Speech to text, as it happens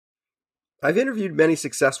I've interviewed many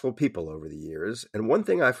successful people over the years, and one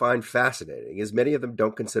thing I find fascinating is many of them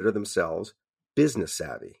don't consider themselves business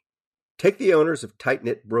savvy. Take the owners of Tight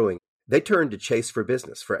Knit Brewing. They turned to Chase for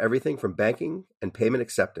Business for everything from banking and payment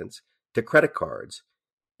acceptance to credit cards,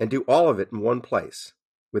 and do all of it in one place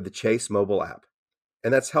with the Chase mobile app.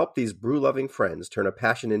 And that's helped these brew-loving friends turn a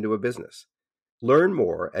passion into a business. Learn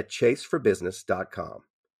more at chaseforbusiness.com.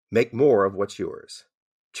 Make more of what's yours.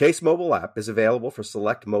 Chase mobile app is available for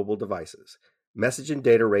select mobile devices. Message and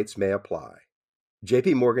data rates may apply.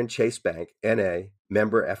 J.P. Morgan Chase Bank, N.A.,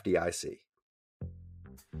 member FDIC.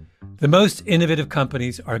 The most innovative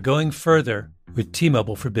companies are going further with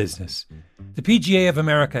T-Mobile for Business. The PGA of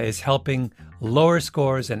America is helping lower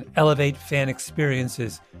scores and elevate fan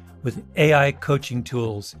experiences with AI coaching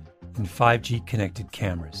tools and 5G connected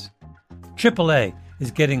cameras. AAA is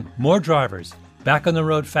getting more drivers back on the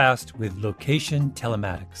road fast with location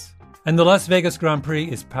telematics. And the Las Vegas Grand Prix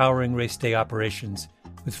is powering race day operations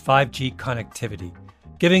with 5G connectivity,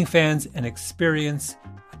 giving fans an experience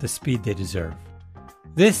at the speed they deserve.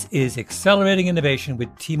 This is accelerating innovation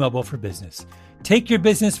with T-Mobile for Business. Take your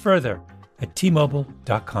business further at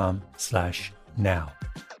T-Mobile.com/now.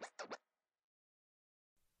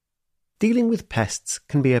 Dealing with pests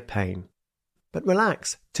can be a pain. But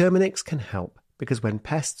relax, Terminix can help, because when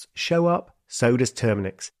pests show up, so does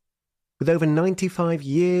Terminix. With over 95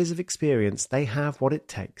 years of experience, they have what it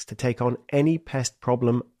takes to take on any pest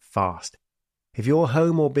problem fast. If your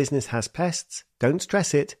home or business has pests, don't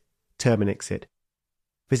stress it, Terminix it.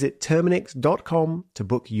 Visit Terminix.com to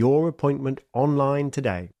book your appointment online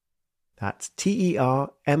today. That's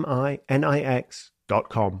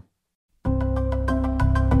Terminix.com.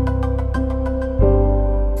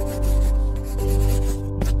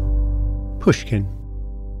 Pushkin.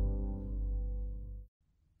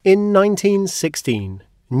 In 1916,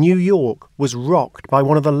 New York was rocked by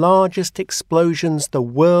one of the largest explosions the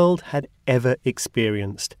world had ever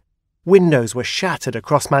experienced. Windows were shattered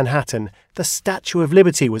across Manhattan. The Statue of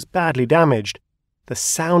Liberty was badly damaged. The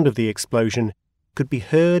sound of the explosion could be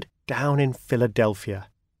heard down in Philadelphia.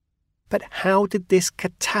 But how did this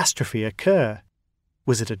catastrophe occur?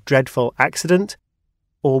 Was it a dreadful accident?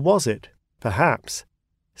 Or was it, perhaps,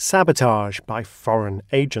 sabotage by foreign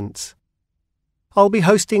agents? I'll be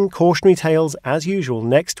hosting Cautionary Tales as usual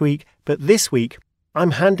next week, but this week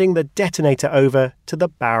I'm handing the detonator over to the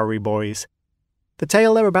Bowery Boys. The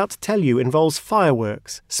tale they're about to tell you involves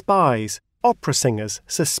fireworks, spies, opera singers,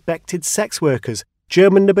 suspected sex workers,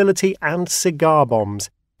 German nobility and cigar bombs.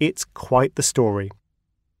 It's quite the story.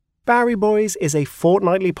 Bowery Boys is a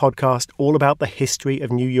fortnightly podcast all about the history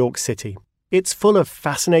of New York City. It's full of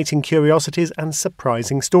fascinating curiosities and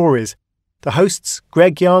surprising stories. The hosts,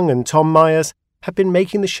 Greg Young and Tom Myers, have been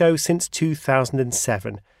making the show since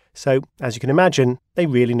 2007, so as you can imagine, they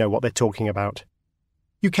really know what they're talking about.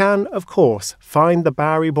 You can, of course, find the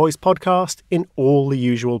Bowery Boys podcast in all the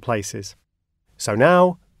usual places. So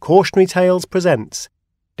now, Cautionary Tales presents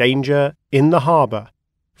Danger in the Harbour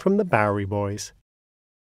from the Bowery Boys.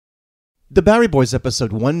 The Bowery Boys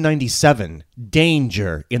episode 197,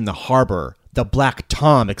 Danger in the Harbor, the Black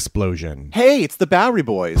Tom explosion. Hey, it's the Bowery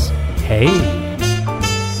Boys. Hey.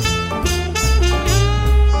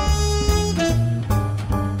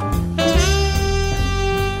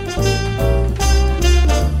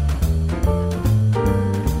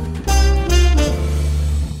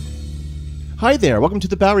 Hi there, welcome to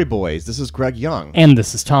the Bowery Boys. This is Greg Young. And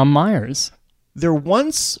this is Tom Myers. There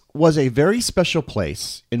once was a very special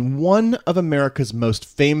place in one of America's most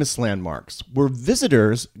famous landmarks where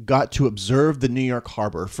visitors got to observe the New York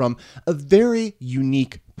Harbor from a very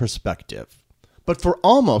unique perspective. But for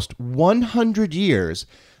almost 100 years,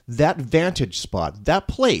 that vantage spot, that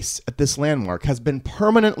place at this landmark has been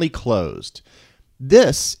permanently closed.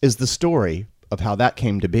 This is the story of how that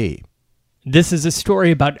came to be. This is a story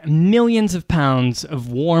about millions of pounds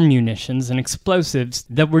of war munitions and explosives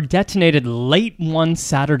that were detonated late one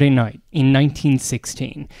Saturday night in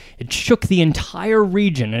 1916. It shook the entire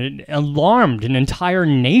region and it alarmed an entire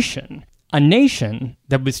nation. A nation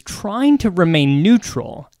that was trying to remain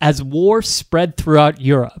neutral as war spread throughout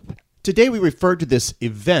Europe. Today we refer to this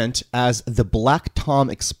event as the Black Tom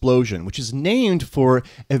explosion, which is named for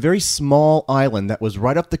a very small island that was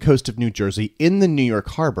right off the coast of New Jersey in the New York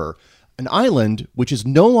Harbor. An island which is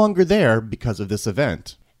no longer there because of this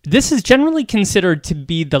event. This is generally considered to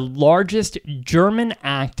be the largest German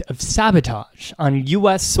act of sabotage on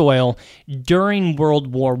U.S. soil during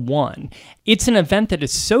World War I. It's an event that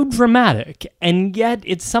is so dramatic, and yet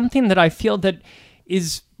it's something that I feel that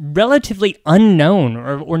is relatively unknown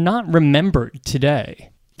or not remembered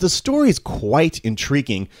today. The story is quite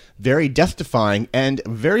intriguing, very death-defying, and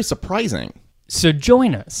very surprising. So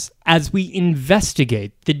join us as we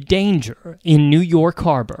investigate the danger in New York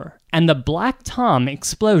Harbor and the Black Tom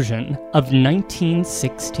explosion of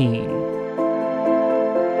 1916.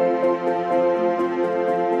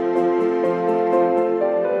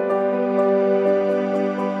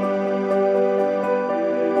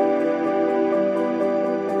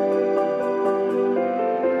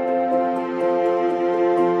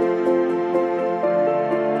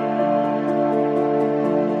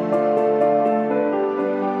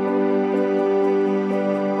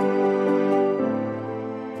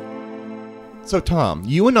 So, Tom,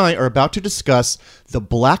 you and I are about to discuss the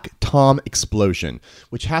Black Tom explosion,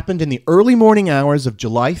 which happened in the early morning hours of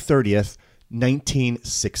July 30th,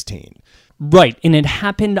 1916. Right, and it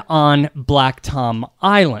happened on Black Tom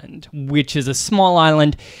Island, which is a small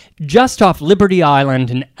island just off Liberty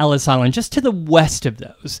Island and Ellis Island, just to the west of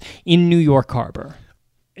those, in New York Harbor.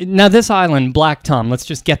 Now, this island, Black Tom, let's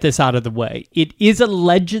just get this out of the way. It is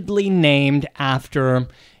allegedly named after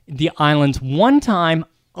the island's one-time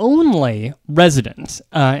only resident,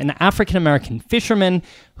 an African-American fisherman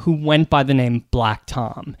who went by the name Black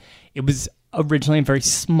Tom. It was originally a very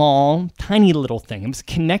small, tiny little thing. It was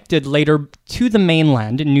connected later to the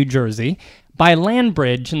mainland in New Jersey by a land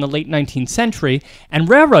bridge in the late 19th century, and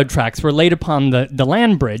railroad tracks were laid upon the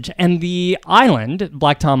land bridge, and the island,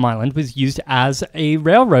 Black Tom Island, was used as a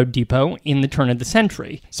railroad depot in the turn of the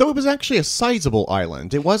century. So it was actually a sizable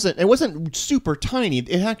island. It wasn't super tiny.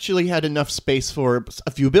 It actually had enough space for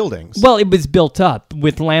a few buildings. Well, it was built up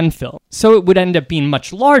with landfill, so it would end up being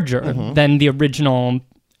much larger than the original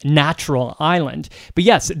natural island. But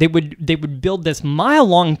yes, they would build this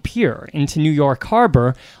mile-long pier into New York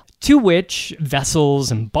Harbor, to which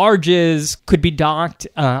vessels and barges could be docked.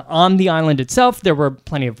 On the island itself, there were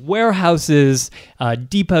plenty of warehouses,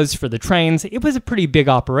 depots for the trains. It was a pretty big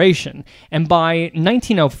operation. And by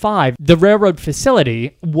 1905, the railroad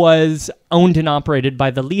facility was owned and operated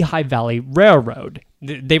by the Lehigh Valley Railroad.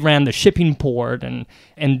 They ran the shipping port, and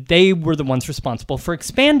they were the ones responsible for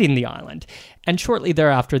expanding the island. And shortly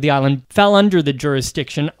thereafter, the island fell under the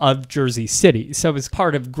jurisdiction of Jersey City, so it was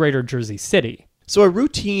part of Greater Jersey City. So a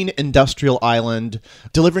routine industrial island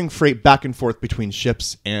delivering freight back and forth between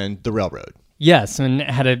ships and the railroad. Yes, and it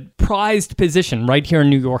had a prized position right here in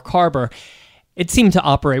New York Harbor. It seemed to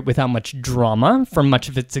operate without much drama for much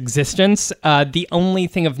of its existence. The only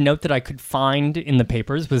thing of note that I could find in the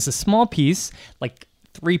papers was a small piece, like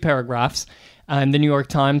 3 paragraphs, in the New York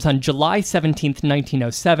Times on July 17th,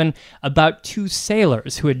 1907, about 2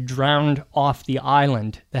 sailors who had drowned off the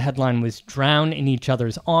island. The headline was, "Drown in each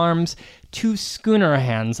other's arms. 2 schooner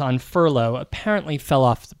hands on furlough apparently fell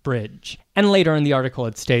off the bridge." And later in the article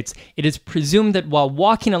it states, "It is presumed that while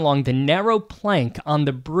walking along the narrow plank on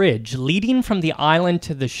the bridge leading from the island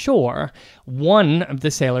to the shore, one of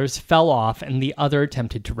the sailors fell off and the other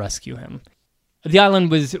attempted to rescue him." The island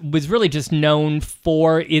was really just known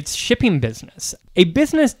for its shipping business, a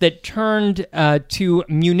business that turned to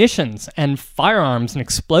munitions and firearms and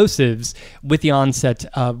explosives with the onset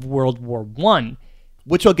of World War I.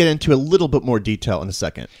 Which I'll get into a little bit more detail in a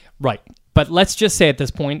second. Right. But let's just say at this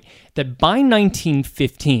point that by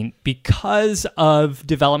 1915, because of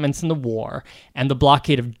developments in the war and the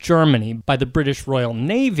blockade of Germany by the British Royal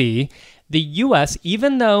Navy, the U.S.,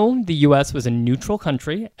 even though the U.S. was a neutral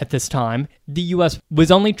country at this time, the U.S. was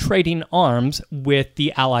only trading arms with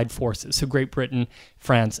the Allied forces, so Great Britain,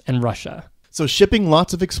 France, and Russia. So shipping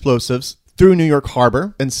lots of explosives through New York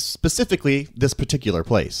Harbor, and specifically this particular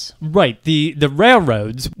place. Right. The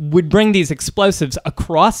railroads would bring these explosives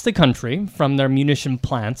across the country from their munition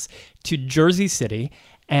plants to Jersey City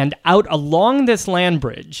and out along this land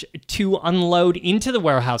bridge to unload into the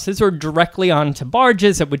warehouses or directly onto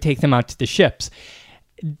barges that would take them out to the ships.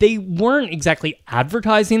 They weren't exactly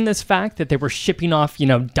advertising this fact that they were shipping off,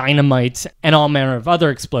 dynamite and all manner of other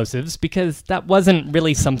explosives, because that wasn't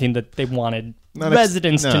really something that they wanted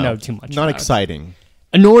residents to know too much about. Not exciting.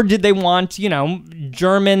 Nor did they want,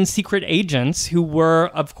 German secret agents who were,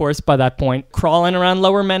 of course, by that point, crawling around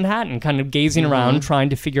Lower Manhattan, kind of gazing around, trying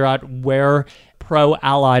to figure out where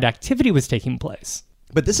pro-Allied activity was taking place.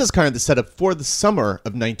 But this is kind of the setup for the summer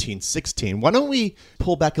of 1916. Why don't we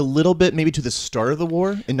pull back a little bit, maybe to the start of the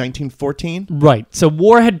war in 1914? Right. So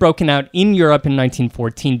war had broken out in Europe in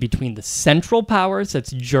 1914 between the Central Powers,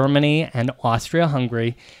 that's Germany and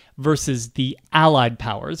Austria-Hungary, versus the Allied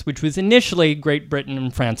powers, which was initially Great Britain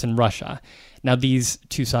and France and Russia. Now, these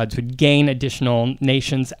two sides would gain additional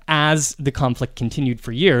nations as the conflict continued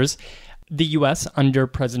for years. The U.S., under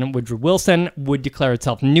President Woodrow Wilson, would declare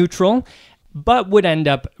itself neutral, but would end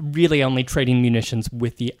up really only trading munitions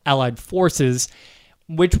with the Allied forces,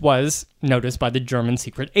 which was noticed by the German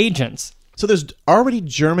secret agents. So there's already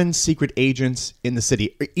German secret agents in the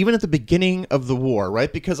city, even at the beginning of the war,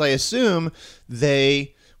 right? Because I assume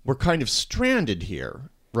they were kind of stranded here,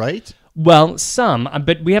 right? Well, some,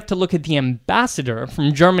 but we have to look at the ambassador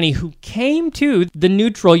from Germany who came to the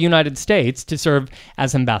neutral United States to serve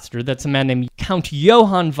as ambassador. That's a man named Count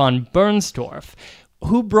Johann von Bernstorff,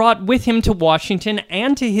 who brought with him to Washington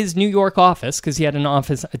and to his New York office, because he had an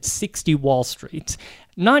office at 60 Wall Street,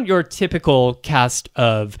 not your typical cast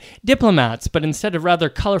of diplomats, but instead a rather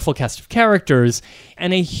colorful cast of characters,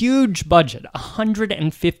 and a huge budget,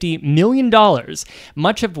 $150 million,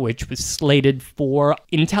 much of which was slated for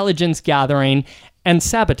intelligence gathering and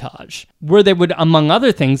sabotage, where they would, among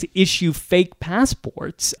other things, issue fake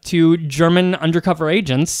passports to German undercover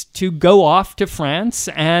agents to go off to France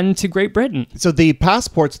and to Great Britain. So the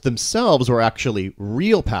passports themselves were actually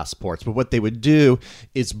real passports, but what they would do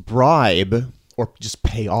is bribe or just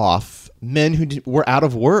pay off men who were out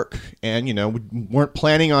of work and, weren't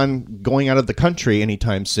planning on going out of the country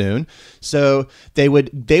anytime soon. So they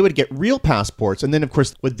would get real passports, and then, of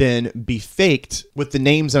course, would then be faked with the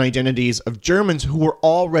names and identities of Germans who were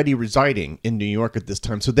already residing in New York at this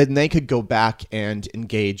time. So then they could go back and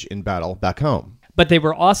engage in battle back home. But they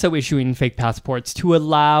were also issuing fake passports to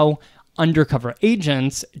allow undercover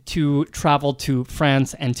agents to travel to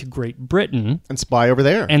France and to Great Britain. And spy over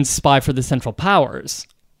there. And spy for the Central Powers.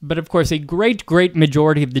 But of course, a great, great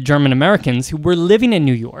majority of the German Americans who were living in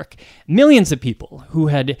New York, millions of people who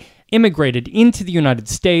had immigrated into the United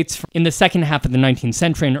States in the second half of the 19th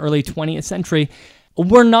century and early 20th century,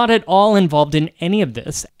 were not at all involved in any of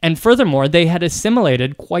this. And furthermore, they had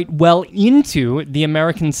assimilated quite well into the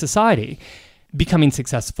American society, becoming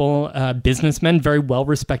successful businessmen, very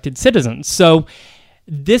well-respected citizens. So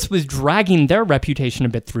this was dragging their reputation a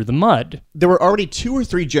bit through the mud. There were already 2 or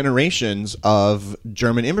 3 generations of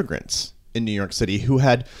German immigrants in New York City who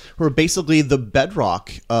were basically the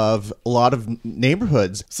bedrock of a lot of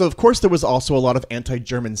neighborhoods. So, of course, there was also a lot of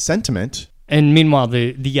anti-German sentiment. And meanwhile,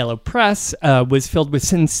 the yellow press was filled with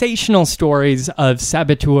sensational stories of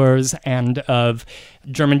saboteurs and of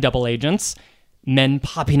German double agents, men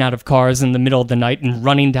popping out of cars in the middle of the night and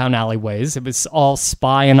running down alleyways. It was all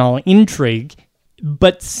spy and all intrigue.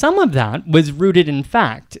 But some of that was rooted in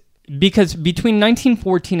fact, because between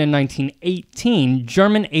 1914 and 1918,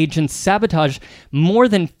 German agents sabotaged more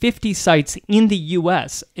than 50 sites in the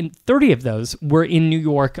U.S., and 30 of those were in New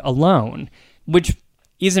York alone, which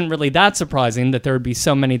isn't really that surprising that there would be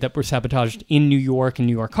so many that were sabotaged in New York and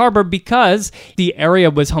New York Harbor, because the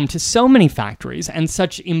area was home to so many factories and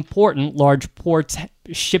such important large ports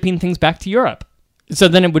shipping things back to Europe. So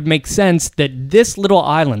then it would make sense that this little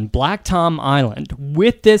island, Black Tom Island,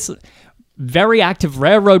 with this very active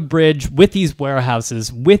railroad bridge, with these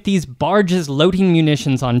warehouses, with these barges loading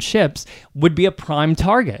munitions on ships, would be a prime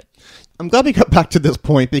target. I'm glad we got back to this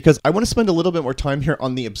point because I want to spend a little bit more time here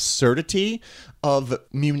on the absurdity of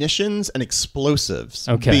munitions and explosives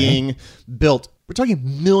being built. We're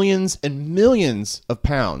talking millions and millions of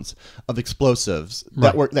pounds of explosives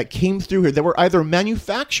that came through here, that were either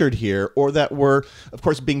manufactured here or that were, of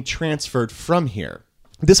course, being transferred from here.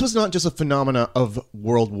 This was not just a phenomena of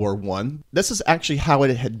World War I. This is actually how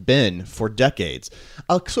it had been for decades.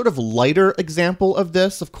 A sort of lighter example of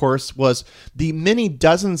this, of course, was the many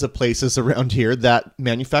dozens of places around here that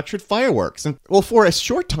manufactured fireworks. And, well, for a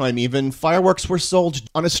short time even, fireworks were sold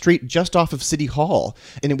on a street just off of City Hall,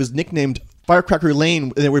 and it was nicknamed Firecracker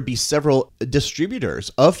Lane. There would be several distributors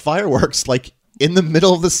of fireworks, like in the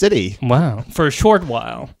middle of the city. Wow. For a short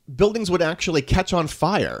while. Buildings would actually catch on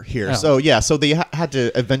fire here. Oh. So they had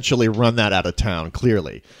to eventually run that out of town,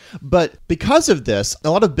 clearly. But because of this, a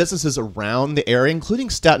lot of businesses around the area, including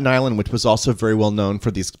Staten Island, which was also very well known for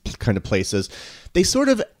these kind of places, they sort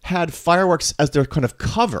of had fireworks as their kind of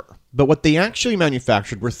cover. But what they actually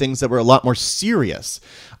manufactured were things that were a lot more serious,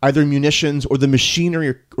 either munitions or the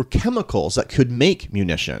machinery or chemicals that could make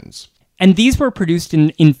munitions. And these were produced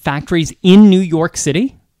in factories in New York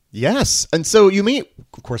City? Yes. And so you may,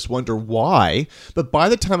 of course, wonder why, but by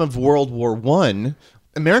the time of World War I,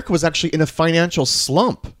 America was actually in a financial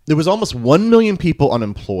slump. There was almost 1 million people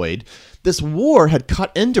unemployed. This war had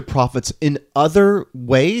cut into profits in other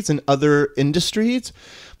ways, in other industries,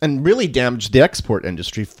 and really damaged the export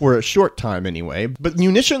industry for a short time anyway. But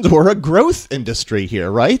munitions were a growth industry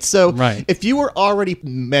here, right? So if you were already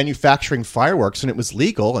manufacturing fireworks and it was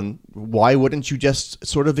legal, and why wouldn't you just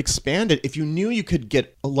sort of expand it if you knew you could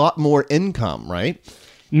get a lot more income, right?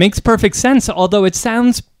 Makes perfect sense, although it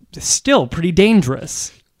sounds still pretty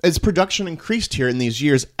dangerous. As production increased here in these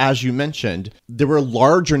years, as you mentioned, there were a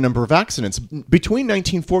larger number of accidents. Between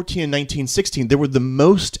 1914 and 1916, there were the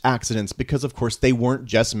most accidents because, of course, they weren't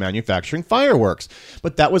just manufacturing fireworks,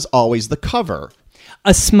 but that was always the cover.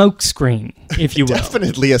 A smoke screen, if you will.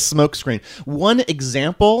 Definitely a smoke screen. One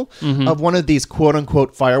example of one of these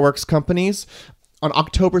quote-unquote fireworks companies, on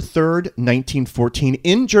October 3rd, 1914,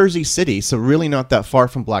 in Jersey City, so really not that far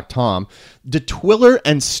from Black Tom, the Twiller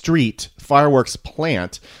and Street fireworks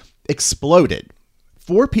plant exploded.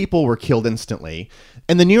 4 people were killed instantly,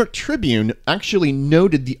 and the New York Tribune actually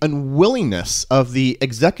noted the unwillingness of the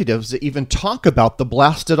executives to even talk about the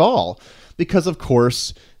blast at all, because, of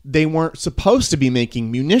course, they weren't supposed to be making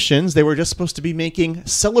munitions. They were just supposed to be making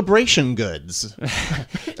celebration goods.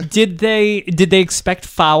 Did they expect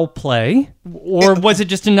foul play? Or was it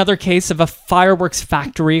just another case of a fireworks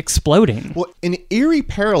factory exploding? Well, an eerie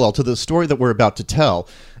parallel to the story that we're about to tell,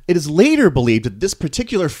 it is later believed that this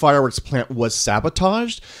particular fireworks plant was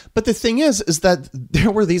sabotaged. But the thing is that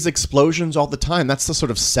there were these explosions all the time. That's the sort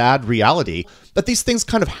of sad reality, that these things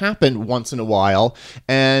kind of happened once in a while,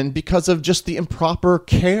 and because of just the improper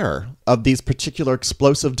care of these particular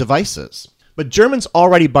explosive devices. But Germans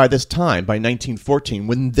already by this time, by 1914,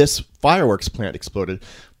 when this fireworks plant exploded,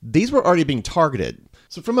 these were already being targeted.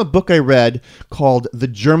 So from a book I read called The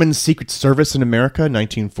German Secret Service in America,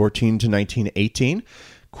 1914 to 1918,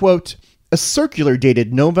 quote, a circular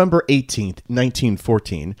dated November 18th,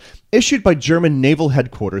 1914, issued by German naval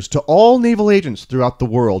headquarters to all naval agents throughout the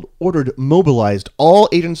world, mobilized all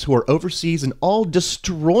agents who are overseas and all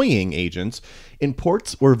destroying agents in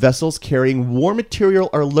ports where vessels carrying war material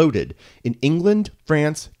are loaded in England,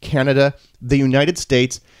 France, Canada, the United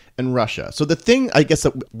States, and Russia. So the thing, I guess,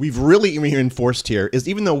 that we've really reinforced here is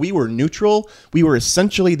even though we were neutral, we were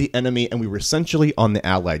essentially the enemy and we were essentially on the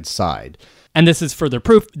Allied side. And this is further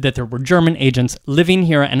proof that there were German agents living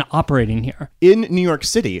here and operating here. In New York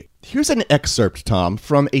City, here's an excerpt, Tom,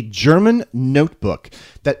 from a German notebook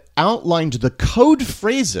that outlined the code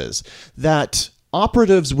phrases that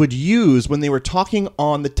operatives would use when they were talking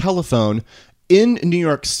on the telephone in New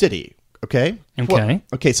York City. Okay?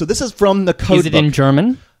 Okay. So this is from the code book. Is it in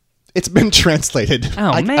German? It's been translated.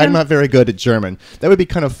 Oh, man. I'm not very good at German. That would be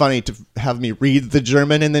kind of funny to have me read the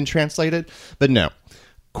German and then translate it. But no.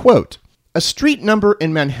 Quote, a street number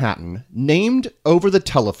in Manhattan named over the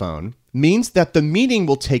telephone means that the meeting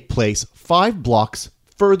will take place 5 blocks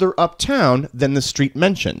further uptown than the street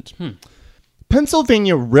mentioned.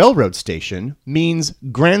 Pennsylvania Railroad Station means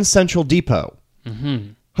Grand Central Depot.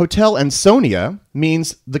 Hotel Ansonia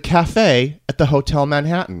means the cafe at the Hotel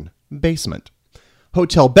Manhattan basement.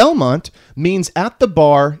 Hotel Belmont means at the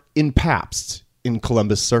bar in Pabst in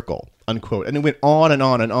Columbus Circle, unquote. And it went on and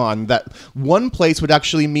on and on, that one place would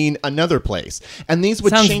actually mean another place. And these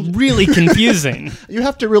would change. Sounds really confusing. You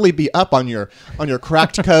have to really be up on your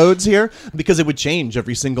cracked codes here, because it would change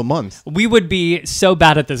every single month. We would be so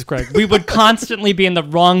bad at this, Greg. We would constantly be in the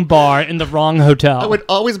wrong bar, in the wrong hotel. I would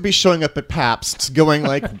always be showing up at Pabst going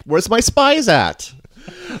like, where's my spies at?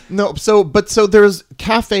 No, so there's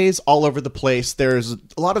cafes all over the place. There's a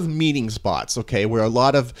lot of meeting spots, okay, where a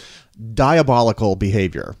lot of diabolical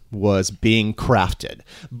behavior was being crafted.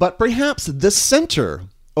 But perhaps the center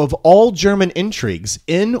of all German intrigues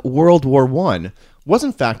in World War I was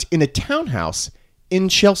in fact in a townhouse in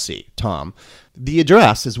Chelsea, Tom. The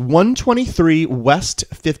address is 123 West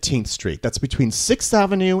 15th Street. That's between 6th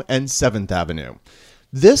Avenue and 7th Avenue.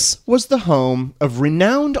 This was the home of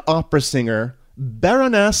renowned opera singer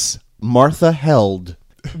Baroness Martha Held.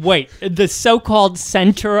 Wait, the so-called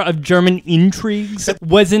center of German intrigues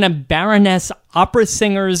was in a Baroness opera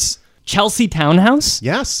singer's Chelsea townhouse?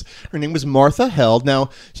 Yes. Her name was Martha Held. Now,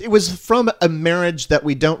 it was from a marriage that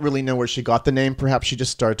we don't really know where she got the name. Perhaps she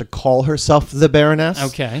just started to call herself the Baroness.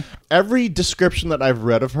 Okay. Every description that I've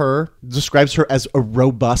read of her describes her as a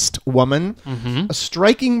robust woman, a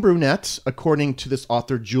striking brunette, according to this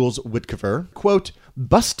author Jules Whitcover. Quote,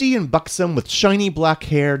 busty and buxom with shiny black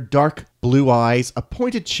hair, dark blue eyes, a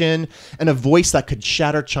pointed chin, and a voice that could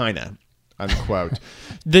shatter china. Unquote.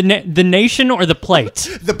 The nation or the plate?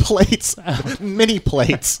 The plates. Many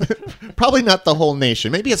plates. Probably not the whole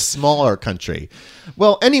nation. Maybe a smaller country.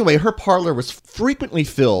 Well, anyway, her parlor was frequently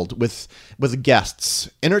filled with guests,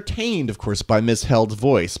 entertained, of course, by Miss Held's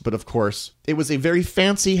voice. But, of course, it was a very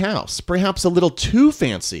fancy house, perhaps a little too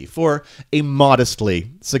fancy for a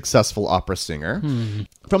modestly successful opera singer.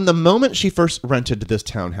 From the moment she first rented this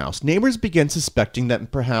townhouse, neighbors began suspecting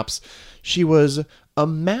that perhaps she was a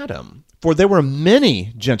madam. For there were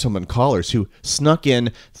many gentlemen callers who snuck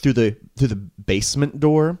in through to the basement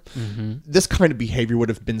door. This kind of behavior would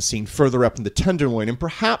have been seen further up in the Tenderloin, and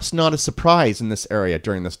perhaps not a surprise in this area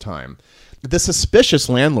during this time. The suspicious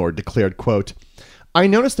landlord declared, quote, "I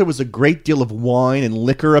noticed there was a great deal of wine and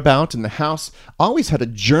liquor about, and the house always had a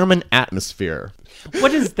German atmosphere."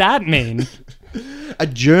 What does that mean? A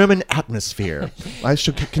German atmosphere. I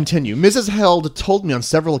should continue. Mrs. Held told me on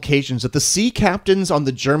several occasions that the sea captains on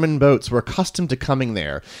the German boats were accustomed to coming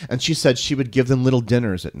there, and she said she would give them little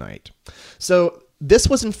dinners at night. So this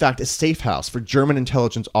was in fact a safe house for German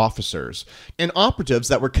intelligence officers and operatives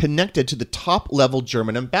that were connected to the top-level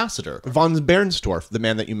German ambassador, von Bernstorff, the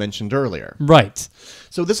man that you mentioned earlier. Right.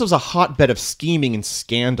 So this was a hotbed of scheming and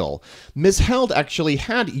scandal. Ms. Held actually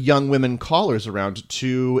had young women callers around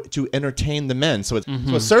to entertain the men, so it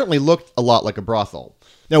certainly looked a lot like a brothel.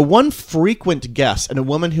 Now, one frequent guest, and a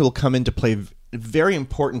woman who will come into play in a very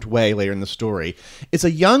important way later in the story, is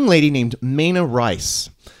a young lady named Mena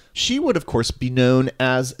Rice. She would, of course, be known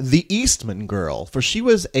as the Eastman Girl, for she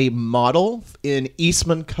was a model in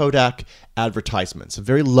Eastman Kodak advertisements, a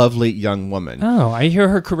very lovely young woman. Oh, I hear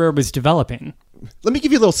her career was developing. Let me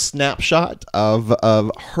give you a little snapshot of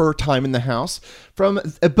her time in the house from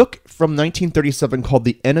a book from 1937 called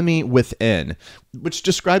The Enemy Within, which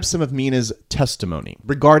describes some of Mena's testimony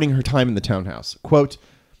regarding her time in the townhouse. Quote,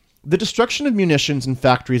 "The destruction of munitions and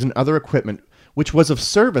factories and other equipment which was of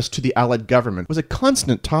service to the Allied government, was a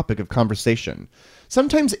constant topic of conversation.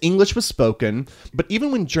 Sometimes English was spoken, but even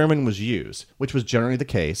when German was used, which was generally the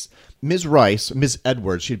case, Ms. Rice, Ms.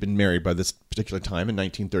 Edwards, she had been married by this particular time in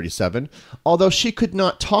 1937, although she could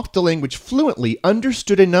not talk the language fluently,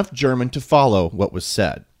 understood enough German to follow what was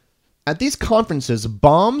said. At these conferences,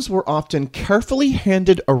 bombs were often carefully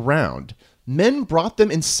handed around. Men brought them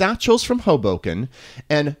in satchels from Hoboken,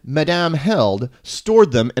 and Madame Held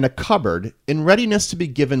stored them in a cupboard in readiness to be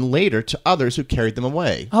given later to others who carried them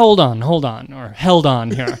away." Hold on, or held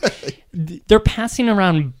on here. They're passing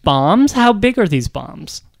around bombs? How big are these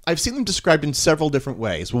bombs? I've seen them described in several different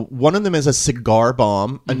ways. One of them is a cigar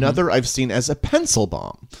bomb. Another I've seen as a pencil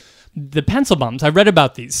bomb. The pencil bombs, I read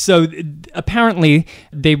about these. So apparently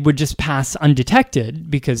they would just pass undetected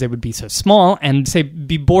because they would be so small and, say,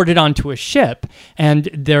 be boarded onto a ship, and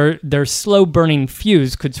their slow-burning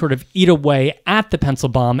fuse could sort of eat away at the pencil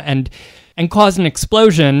bomb and cause an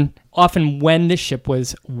explosion, often when the ship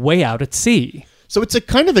was way out at sea. So it's a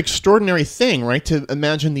kind of extraordinary thing, right, to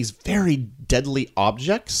imagine these very deadly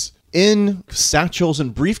objects in satchels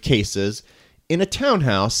and briefcases in a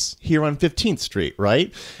townhouse here on 15th Street,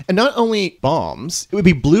 right? And not only bombs, it would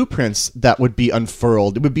be blueprints that would be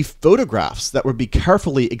unfurled. It would be photographs that would be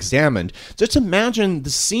carefully examined. Just imagine the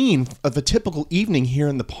scene of a typical evening here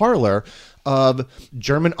in the parlor of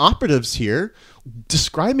German operatives here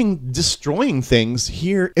destroying things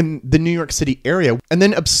here in the New York City area. And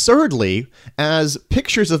then absurdly, as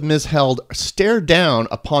pictures of Ms. Held stare down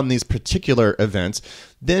upon these particular events,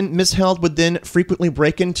 then Ms. Held would then frequently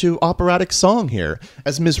break into operatic song here,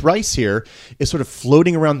 as Ms. Rice here is sort of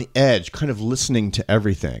floating around the edge, kind of listening to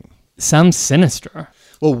everything. Sounds sinister.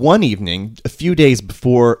 Well, one evening, a few days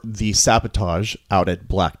before the sabotage out at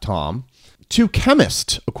Black Tom, two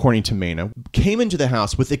chemists, according to Mena, came into the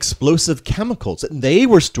house with explosive chemicals, and they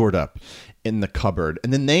were stored up in the cupboard.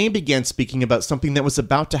 And then they began speaking about something that was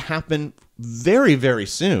about to happen very, very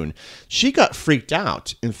soon. She got freaked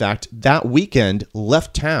out. In fact, that weekend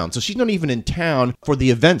left town. So she's not even in town for the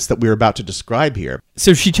events that we're about to describe here.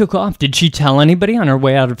 So she took off. Did she tell anybody on her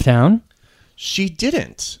way out of town? She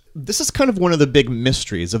didn't. This is kind of one of the big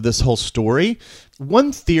mysteries of this whole story.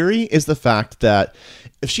 One theory is the fact that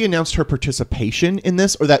if she announced her participation in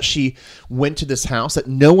this, or that she went to this house, that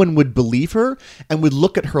no one would believe her and would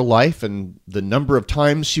look at her life and the number of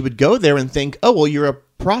times she would go there and think, oh, well, you're a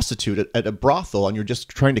prostitute at a brothel and you're just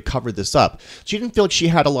trying to cover this up. She didn't feel like she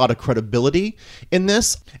had a lot of credibility in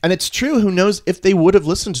this. And it's true, who knows if they would have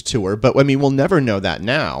listened to her, but I mean, we'll never know that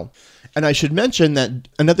now. And I should mention that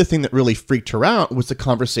another thing that really freaked her out was the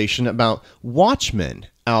conversation about watchmen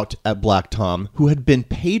out at Black Tom who had been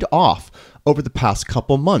paid off over the past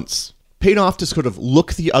couple months. Paid off to sort of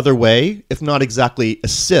look the other way, if not exactly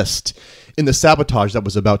assist in the sabotage that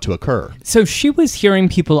was about to occur. So she was hearing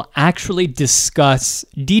people actually discuss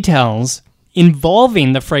details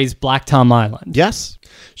involving the phrase Black Tom Island. Yes,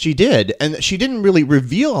 she did. And she didn't really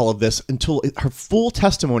reveal all of this until her full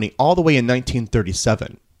testimony all the way in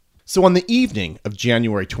 1937. So on the evening of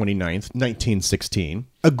January 29th, 1916,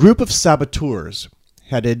 a group of saboteurs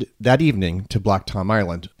headed that evening to Black Tom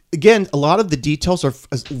Island Again, a lot of the details are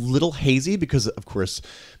a little hazy because, of course,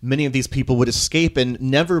 many of these people would escape and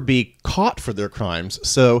never be caught for their crimes.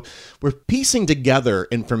 So we're piecing together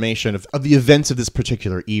information of the events of this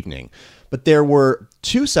particular evening. But there were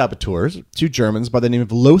two saboteurs, two Germans by the name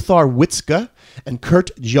of Lothar Witzke and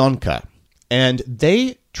Kurt Jonke, and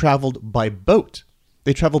they traveled by boat.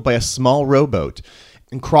 They traveled by a small rowboat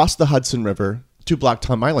and crossed the Hudson River to Black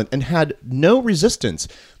Tom Island and had no resistance.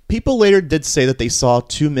 People later did say that they saw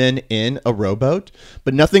two men in a rowboat,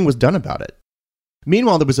 but nothing was done about it.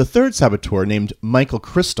 Meanwhile, there was a third saboteur named Michael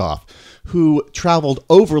Christoph, who traveled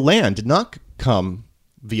overland, did not come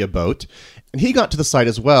via boat, and he got to the site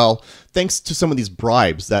as well, thanks to some of these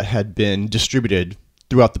bribes that had been distributed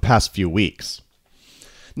throughout the past few weeks.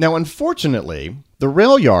 Now, unfortunately, the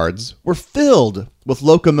rail yards were filled with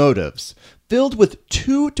locomotives, filled with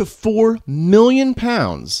 2 to 4 million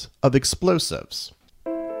pounds of explosives.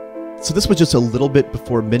 So this was just a little bit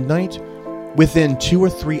before midnight. Within 2 or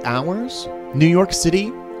 3 hours, New York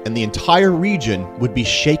City and the entire region would be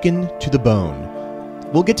shaken to the bone.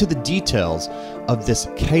 We'll get to the details of this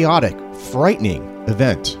chaotic, frightening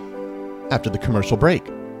event after the commercial break.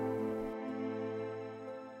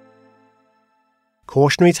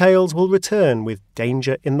 Cautionary Tales will return with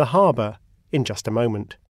Danger in the Harbour in just a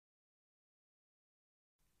moment.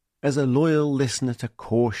 As a loyal listener to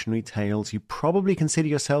Cautionary Tales, you probably consider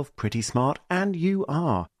yourself pretty smart, and you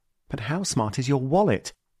are. But how smart is your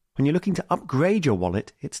wallet? When you're looking to upgrade your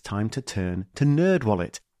wallet, it's time to turn to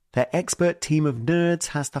NerdWallet. Their expert team of nerds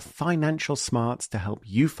has the financial smarts to help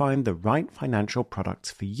you find the right financial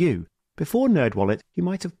products for you. Before NerdWallet, you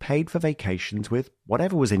might have paid for vacations with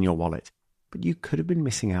whatever was in your wallet, but you could have been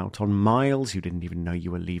missing out on miles you didn't even know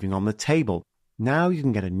you were leaving on the table. Now you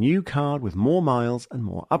can get a new card with more miles and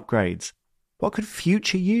more upgrades. What could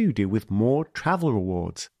future you do with more travel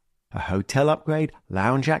rewards? A hotel upgrade,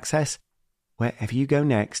 lounge access? Wherever you go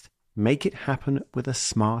next, make it happen with a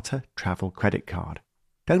smarter travel credit card.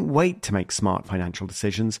 Don't wait to make smart financial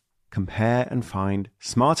decisions. Compare and find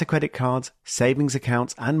smarter credit cards, savings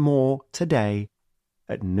accounts, and more today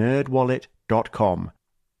at nerdwallet.com.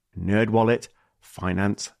 NerdWallet,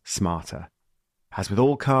 finance smarter. As with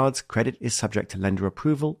all cards, credit is subject to lender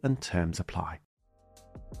approval and terms apply.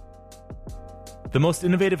 The most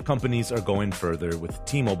innovative companies are going further with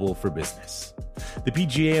T-Mobile for Business. The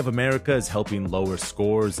PGA of America is helping lower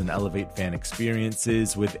scores and elevate fan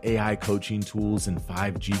experiences with AI coaching tools and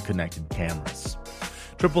 5G connected cameras.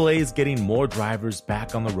 AAA is getting more drivers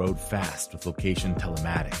back on the road fast with location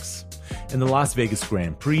telematics. And the Las Vegas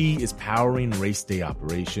Grand Prix is powering race day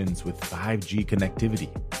operations with 5G connectivity,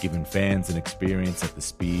 giving fans an experience at the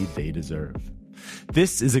speed they deserve.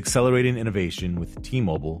 This is accelerating innovation with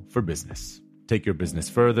T-Mobile for Business. Take your business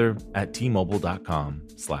further at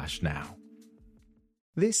T-Mobile.com/now.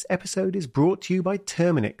 This episode is brought to you by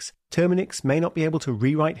Terminix. Terminix may not be able to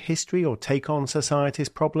rewrite history or take on society's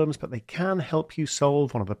problems, but they can help you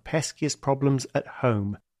solve one of the peskiest problems at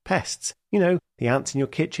home. Pests. You know, the ants in your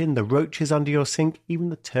kitchen, the roaches under your sink, even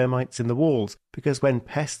the termites in the walls. Because when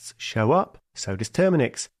pests show up, so does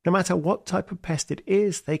Terminix. No matter what type of pest it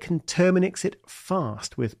is, they can Terminix it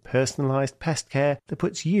fast with personalised pest care that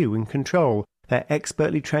puts you in control. Their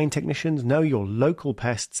expertly trained technicians know your local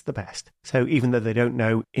pests the best. So even though they don't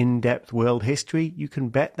know in-depth world history, you can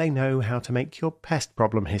bet they know how to make your pest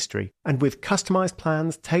problem history. And with customized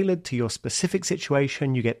plans tailored to your specific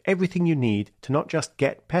situation, you get everything you need to not just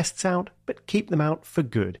get pests out, but keep them out for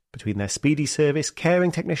good. Between their speedy service,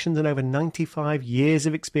 caring technicians, and over 95 years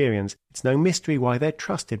of experience, it's no mystery why they're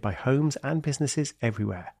trusted by homes and businesses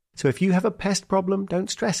everywhere. So if you have a pest problem, don't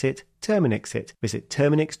stress it, Terminix it. Visit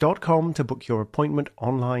Terminix.com to book your appointment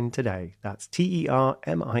online today. That's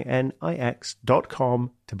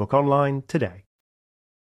Terminix.com to book online today.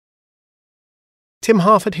 Tim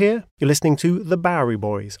Harford here. You're listening to The Bowery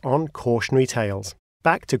Boys on Cautionary Tales.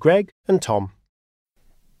 Back to Greg and Tom.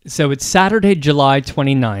 So it's Saturday, July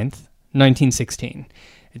 29th, 1916.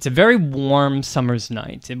 It's a very warm summer's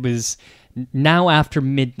night. It was now after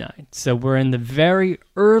midnight, so we're in the very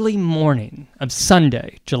early morning of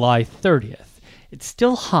Sunday, July 30th. It's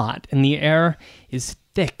still hot, and the air is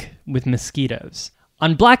thick with mosquitoes.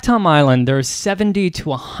 On Black Tom Island, there are 70 to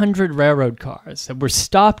 100 railroad cars that were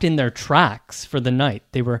stopped in their tracks for the night.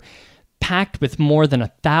 They were packed with more than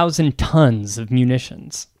 1,000 tons of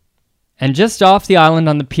munitions. And just off the island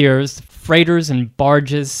on the piers, freighters and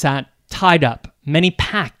barges sat tied up, many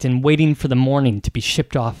packed and waiting for the morning to be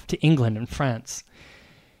shipped off to England and France.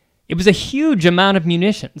 It was a huge amount of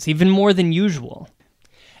munitions, even more than usual.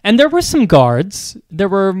 And there were some guards. There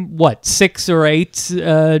were, 6 or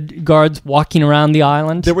 8 guards walking around the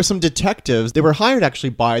island? There were some detectives. They were hired actually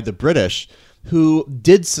by the British who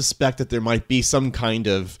did suspect that there might be some kind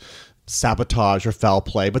of sabotage or foul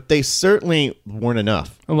play, but they certainly weren't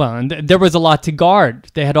enough. Well, and there was a lot to guard.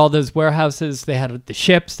 They had all those warehouses. They had the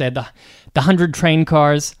ships. They had the 100 train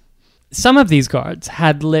cars. Some of these guards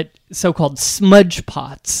had lit so-called smudge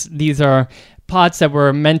pots. These are pots that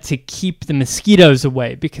were meant to keep the mosquitoes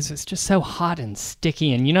away because it's just so hot and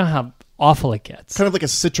sticky, and you know how awful it gets. Kind of like a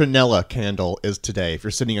citronella candle is today if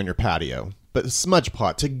you're sitting on your patio, but a smudge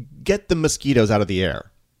pot to get the mosquitoes out of the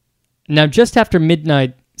air. Now, just after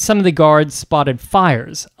midnight, some of the guards spotted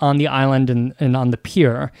fires on the island and on the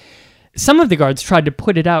pier. Some of the guards tried to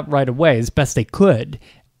put it out right away as best they could,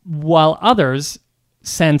 while others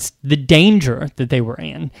sensed the danger that they were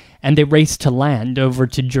in, and they raced to land over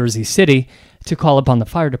to Jersey City to call upon the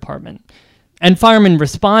fire department. And firemen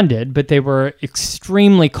responded, but they were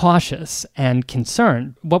extremely cautious and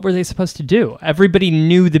concerned. What were they supposed to do? Everybody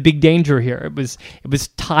knew the big danger here. It was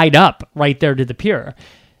tied up right there to the pier.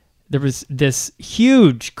 There was this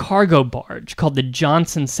huge cargo barge called the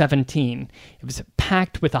Johnson 17. It was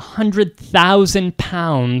packed with 100,000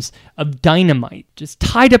 pounds of dynamite, just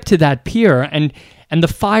tied up to that pier, and the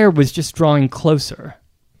fire was just drawing closer.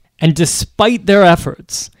 And despite their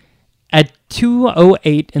efforts, at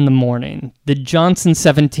 2:08 in the morning, the Johnson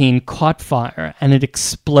 17 caught fire and it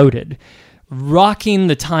exploded, rocking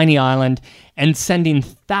the tiny island and sending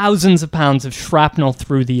thousands of pounds of shrapnel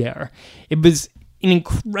through the air. It was an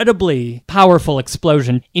incredibly powerful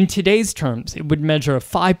explosion. In today's terms, it would measure a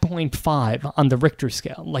 5.5 on the Richter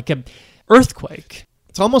scale, like an earthquake.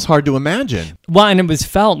 It's almost hard to imagine. Well, and it was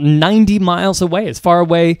felt 90 miles away, as far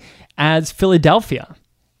away as Philadelphia.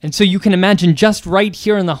 And so you can imagine just right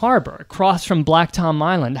here in the harbor, across from Black Tom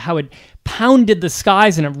Island, how it pounded the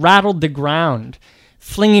skies and it rattled the ground,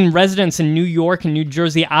 flinging residents in New York and New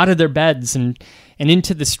Jersey out of their beds and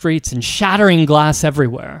into the streets and shattering glass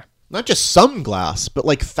everywhere. Not just some glass, but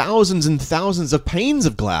like thousands and thousands of panes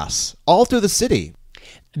of glass all through the city.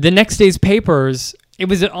 The next day's papers, it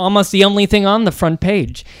was almost the only thing on the front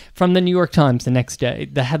page. From the New York Times the next day,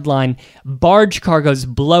 the headline, "Barge cargoes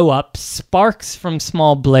blow up, sparks from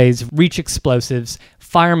small blaze reach explosives,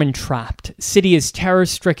 firemen trapped. City is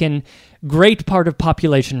terror-stricken, great part of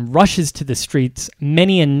population rushes to the streets,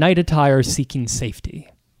 many in night attire seeking safety."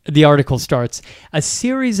 The article starts, "A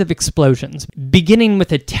series of explosions, beginning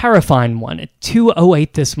with a terrifying one at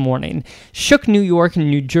 2:08 this morning, shook New York and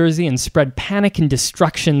New Jersey and spread panic and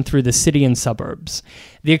destruction through the city and suburbs.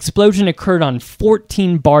 The explosion occurred on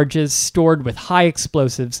 14 barges stored with high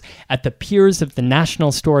explosives at the piers of the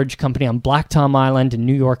National Storage Company on Black Tom Island in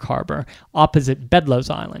New York Harbor, opposite Bedloes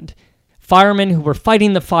Island. Firemen who were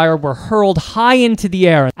fighting the fire were hurled high into the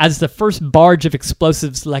air as the first barge of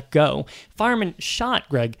explosives let go. Firemen shot,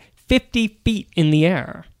 Greg, 50 feet in the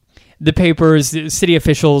air." The papers, city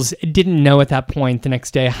officials didn't know at that point the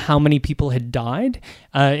next day how many people had died.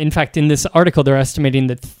 In fact, in this article, they're estimating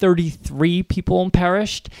that 33 people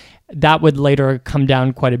perished. That would later come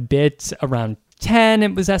down quite a bit, around 10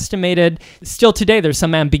 it was estimated. Still today, there's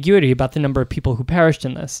some ambiguity about the number of people who perished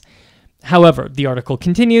in this. However, the article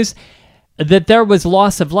continues, that there was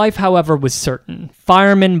loss of life, however, was certain.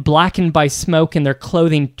 Firemen, blackened by smoke and their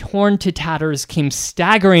clothing torn to tatters, came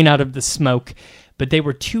staggering out of the smoke, but they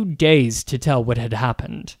were too dazed to tell what had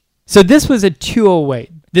happened. So this was at 2:08,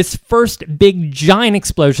 this first big giant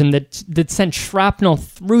explosion that sent shrapnel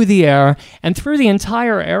through the air and through the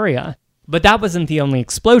entire area. But that wasn't the only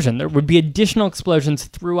explosion. There would be additional explosions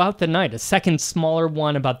throughout the night, a second smaller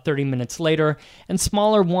one about 30 minutes later, and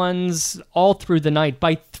smaller ones all through the night.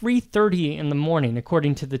 By 3:30 in the morning,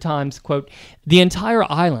 according to the Times, quote, "The entire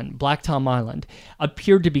island, Black Tom Island,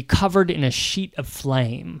 appeared to be covered in a sheet of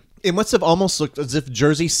flame." It must have almost looked as if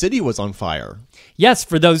Jersey City was on fire. Yes,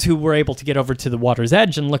 for those who were able to get over to the water's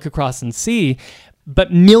edge and look across and see.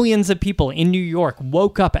 But millions of people in New York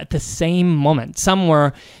woke up at the same moment. Some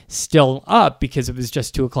were still up because it was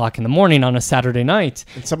just 2 o'clock in the morning on a Saturday night.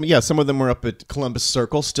 And some of them were up at Columbus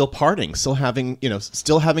Circle, still partying, still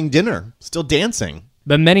having dinner, still dancing.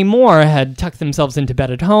 But many more had tucked themselves into bed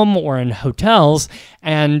at home or in hotels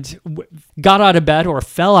and got out of bed or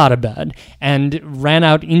fell out of bed and ran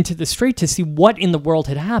out into the street to see what in the world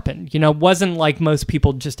had happened. You know, it wasn't like most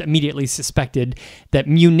people just immediately suspected that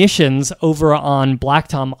munitions over on Black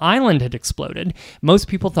Tom Island had exploded. Most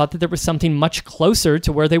people thought that there was something much closer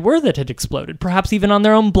to where they were that had exploded, perhaps even on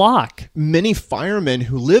their own block. Many firemen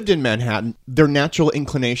who lived in Manhattan, their natural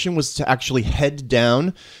inclination was to actually head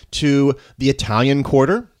down to the Italian Quarter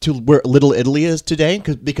border to where Little Italy is today,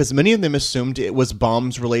 because many of them assumed it was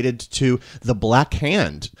bombs related to the Black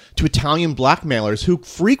Hand, to Italian blackmailers who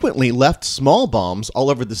frequently left small bombs all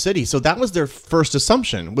over the city. So that was their first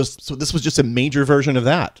assumption. So this was just a major version of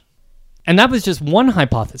that. And that was just one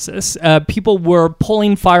hypothesis. People were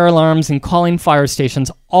pulling fire alarms and calling fire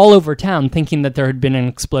stations all over town, thinking that there had been an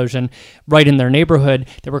explosion right in their neighborhood.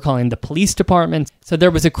 They were calling the police department. So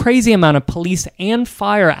there was a crazy amount of police and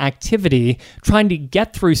fire activity trying to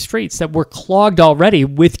get through streets that were clogged already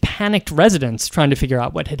with panicked residents trying to figure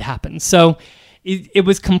out what had happened. So it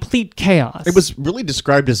was complete chaos. It was really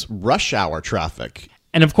described as rush hour traffic.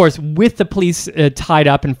 And of course, with the police tied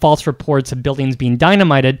up and false reports of buildings being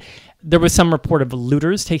dynamited, there was some report of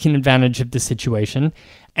looters taking advantage of the situation,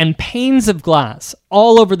 and panes of glass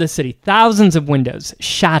all over the city, thousands of windows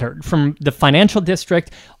shattered from the financial district,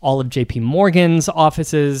 all of JP Morgan's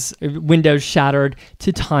offices, windows shattered,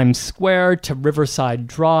 to Times Square, to Riverside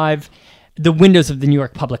Drive. The windows of the New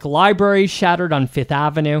York Public Library shattered on Fifth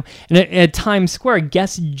Avenue. And at Times Square,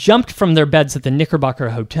 guests jumped from their beds at the Knickerbocker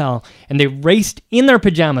Hotel, and they raced in their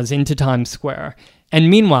pajamas into Times Square. And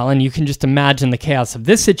meanwhile, and you can just imagine the chaos of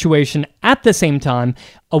this situation, at the same time,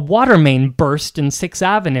 a water main burst in 6th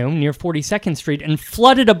Avenue near 42nd Street and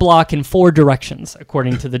flooded a block in 4 directions,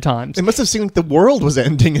 according to the Times. It must have seemed like the world was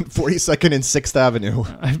ending at 42nd and 6th Avenue.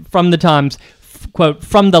 From the Times, quote,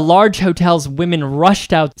 "From the large hotels, women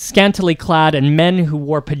rushed out scantily clad and men who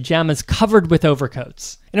wore pajamas covered with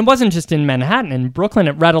overcoats." And it wasn't just in Manhattan. In Brooklyn,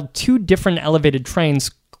 it rattled 2 different elevated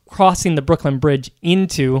trains crossing the Brooklyn Bridge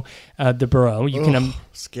into the borough.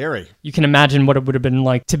 Scary. You can imagine what it would have been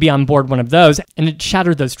like to be on board one of those. And it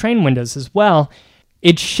shattered those train windows as well.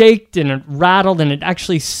 It shaked and it rattled and it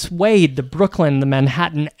actually swayed the Brooklyn, the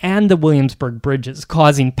Manhattan, and the Williamsburg bridges,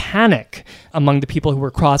 causing panic among the people who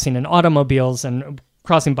were crossing in automobiles and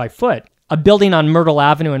crossing by foot. A building on Myrtle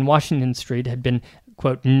Avenue and Washington Street had been,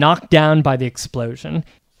 quote, knocked down by the explosion.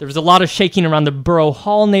 There was a lot of shaking around the Borough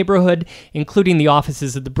Hall neighborhood, including the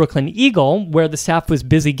offices of the Brooklyn Eagle, where the staff was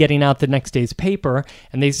busy getting out the next day's paper,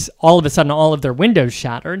 and all of a sudden all of their windows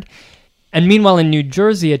shattered. And meanwhile, in New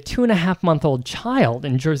Jersey, a 2.5-month-old child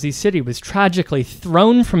in Jersey City was tragically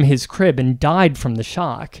thrown from his crib and died from the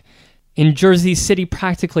shock. In Jersey City,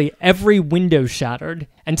 practically every window shattered.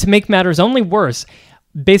 And to make matters only worse,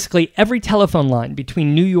 basically every telephone line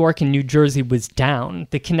between New York and New Jersey was down.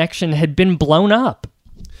 The connection had been blown up.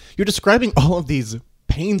 You're describing all of these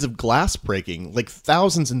panes of glass breaking, like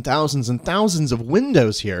thousands and thousands and thousands of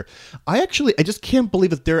windows here. I just can't believe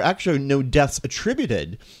that there are actually no deaths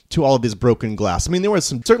attributed to all of this broken glass. I mean, there were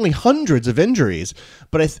certainly hundreds of injuries,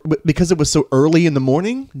 but because it was so early in the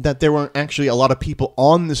morning that there weren't actually a lot of people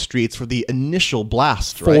on the streets for the initial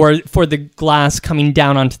blast, right? For the glass coming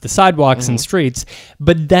down onto the sidewalks and streets,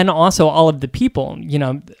 but then also all of the people,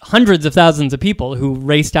 hundreds of thousands of people who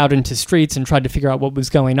raced out into streets and tried to figure out what was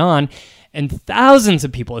going on. And thousands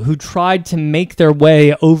of people who tried to make their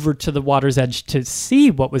way over to the water's edge to see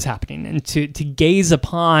what was happening and to gaze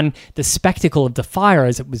upon the spectacle of the fire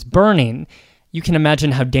as it was burning. You can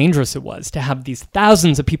imagine how dangerous it was to have these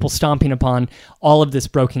thousands of people stomping upon all of this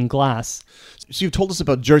broken glass. So you've told us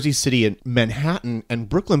about Jersey City and Manhattan and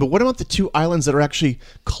Brooklyn, but what about the 2 islands that are actually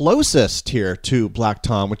closest here to Black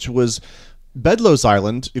Tom, which was Bedloes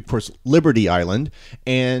Island, of course, Liberty Island,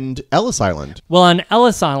 and Ellis Island? Well, on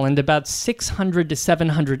Ellis Island, about 600 to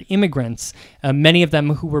 700 immigrants, many of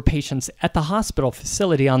them who were patients at the hospital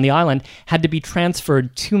facility on the island, had to be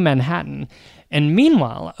transferred to Manhattan. And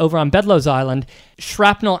meanwhile, over on Bedloes Island,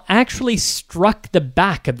 shrapnel actually struck the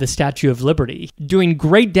back of the Statue of Liberty, doing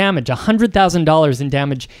great damage, $100,000 in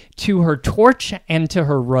damage to her torch and to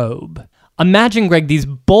her robe. Imagine, Greg, these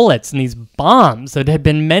bullets and these bombs that had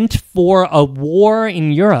been meant for a war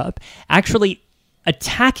in Europe actually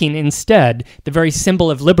attacking instead the very symbol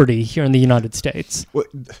of liberty here in the United States. Well,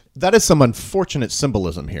 that is some unfortunate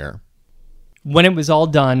symbolism here. When it was all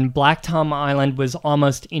done, Black Tom Island was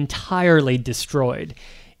almost entirely destroyed.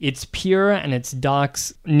 Its pier and its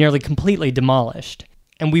docks nearly completely demolished.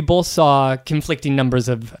 And we both saw conflicting numbers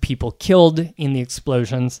of people killed in the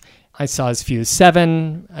explosions. I saw as few as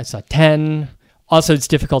 7, I saw 10. Also, it's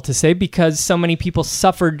difficult to say because so many people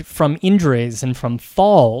suffered from injuries and from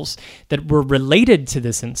falls that were related to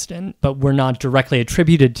this incident, but were not directly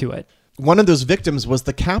attributed to it. One of those victims was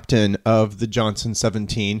the captain of the Johnson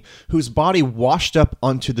 17, whose body washed up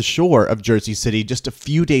onto the shore of Jersey City just a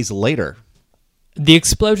few days later. The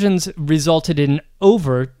explosions resulted in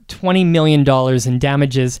over $20 million in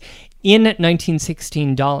damages in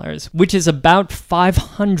 1916 dollars, which is about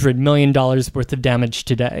 $500 million worth of damage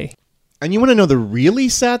today. And you want to know the really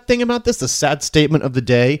sad thing about this, the sad statement of the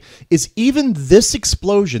day, is even this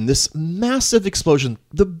explosion, this massive explosion,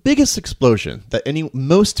 the biggest explosion that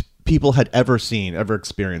most people had ever seen, ever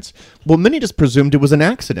experienced, well, many just presumed it was an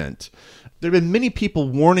accident. There have been many people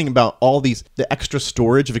warning about the extra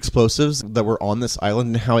storage of explosives that were on this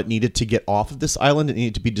island and how it needed to get off of this island. It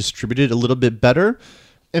needed to be distributed a little bit better.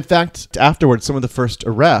 In fact, afterwards, some of the first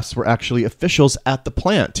arrests were actually officials at the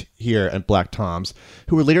plant here at Black Tom's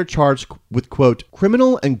who were later charged with, quote,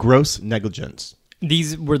 criminal and gross negligence.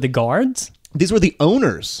 These were the guards? These were the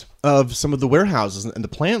owners of some of the warehouses and the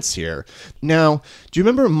plants here. Now, do you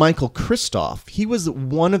remember Michael Kristof? He was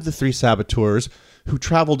one of the 3 saboteurs who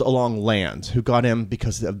traveled along land, who got him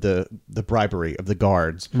because of the bribery of the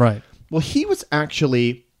guards. Right. Well, he was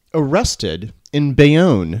actually arrested in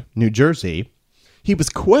Bayonne, New Jersey. He was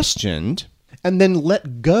questioned and then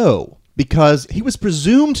let go because he was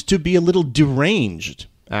presumed to be a little deranged,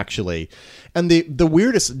 actually. And the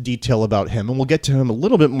weirdest detail about him, and we'll get to him a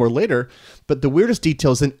little bit more later, but the weirdest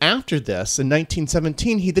detail is that after this, in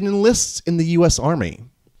 1917, he then enlists in the U.S. Army.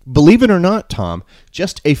 Believe it or not, Tom,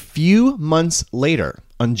 just a few months later,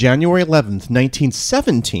 on January 11th,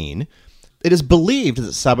 1917, it is believed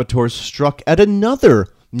that saboteurs struck at another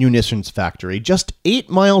munitions factory just 8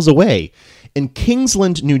 miles away in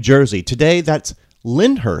Kingsland, New Jersey. Today, that's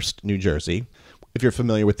Lyndhurst, New Jersey, if you're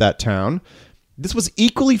familiar with that town. This was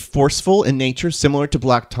equally forceful in nature, similar to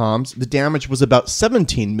Black Tom's. The damage was about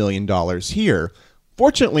 $17 million here.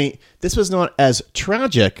 Fortunately, this was not as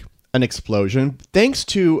tragic an explosion, thanks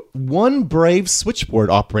to one brave switchboard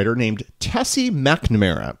operator named Tessie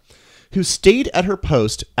McNamara, who stayed at her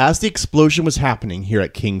post as the explosion was happening here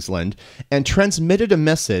at Kingsland and transmitted a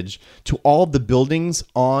message to all of the buildings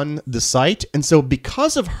on the site. And so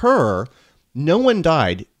because of her, no one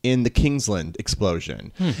died in the Kingsland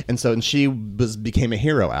explosion. And she became a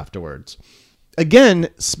hero afterwards. Again,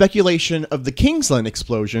 speculation of the Kingsland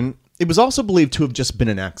explosion, it was also believed to have just been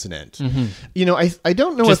an accident. Mm-hmm. You know, I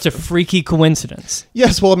don't know just a freaky coincidence.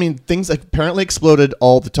 Yes, well, I mean, things apparently exploded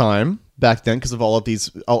all the time back then because of all of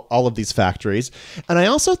these factories. And I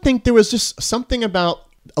also think there was just something about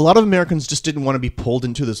a lot of Americans just didn't want to be pulled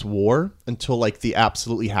into this war until they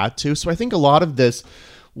absolutely had to. So I think a lot of this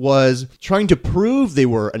was trying to prove they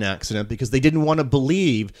were an accident because they didn't want to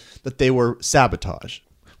believe that they were sabotage.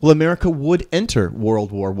 Well, America would enter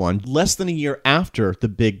World War I less than a year after the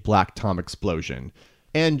big Black Tom explosion.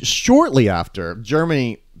 And shortly after,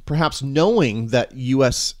 Germany, perhaps knowing that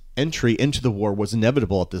U.S. entry into the war was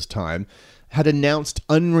inevitable at this time, had announced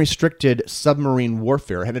unrestricted submarine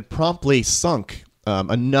warfare and had promptly sunk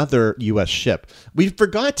another U.S. ship. We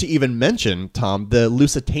forgot to even mention, Tom, the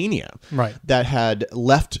Lusitania, right, that had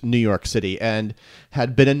left New York City and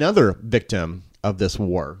had been another victim of this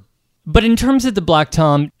war. But in terms of the Black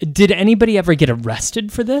Tom, did anybody ever get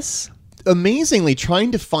arrested for this? Amazingly,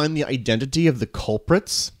 trying to find the identity of the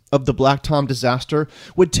culprits of the Black Tom disaster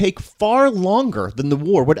would take far longer than the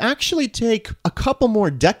war, would actually take a couple more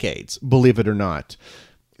decades, believe it or not.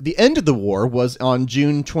 The end of the war was on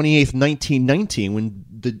June 28th, 1919,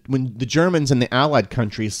 when the Germans and the Allied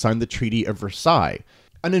countries signed the Treaty of Versailles.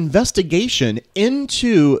 An investigation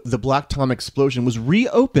into the Black Tom explosion was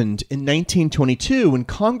reopened in 1922 when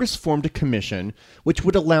Congress formed a commission which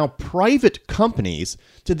would allow private companies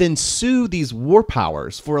to then sue these war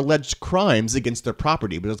powers for alleged crimes against their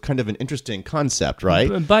property. But it's kind of an interesting concept, right?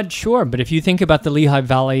 But if you think about the Lehigh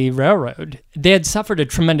Valley Railroad, they had suffered a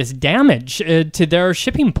tremendous damage to their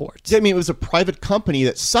shipping ports. Yeah, I mean, it was a private company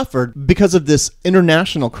that suffered because of this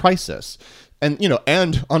international crisis. And,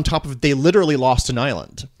 and on top of it, they literally lost an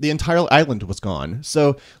island. The entire island was gone.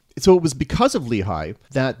 So it was because of Lehigh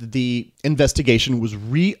that the investigation was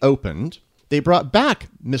reopened. They brought back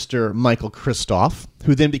Mr. Michael Kristof,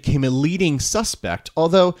 who then became a leading suspect.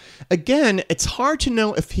 Although, again, it's hard to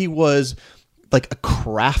know if he was a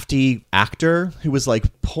crafty actor who was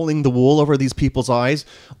pulling the wool over these people's eyes,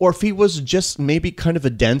 or if he was just maybe kind of a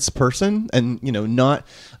dense person and, not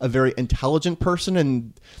a very intelligent person,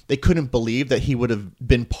 and they couldn't believe that he would have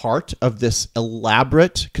been part of this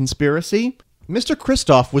elaborate conspiracy. Mr.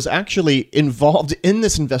 Kristof was actually involved in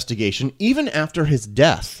this investigation even after his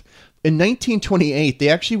death. In 1928, they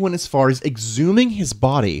actually went as far as exhuming his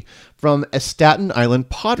body from a Staten Island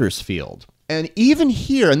potter's field. And even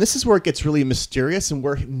here, and this is where it gets really mysterious and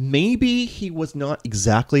where maybe he was not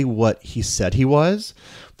exactly what he said he was.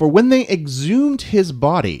 For when they exhumed his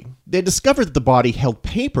body, they discovered that the body held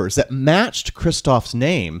papers that matched Kristof's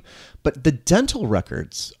name, but the dental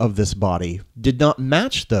records of this body did not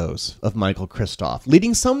match those of Michael Kristof,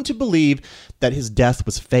 leading some to believe that his death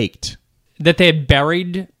was faked. That they had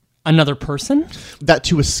buried Another person? That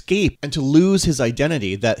to escape and to lose his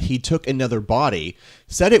identity, that he took another body,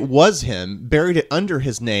 said it was him, buried it under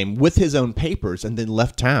his name with his own papers, and then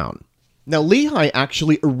left town. Now, Lehi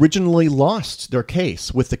actually originally lost their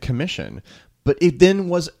case with the commission, but it then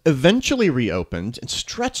was eventually reopened and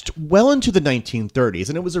stretched well into the 1930s.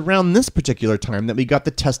 And it was around this particular time that we got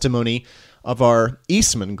the testimony of our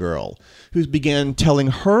Eastman girl, who began telling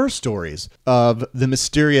her stories of the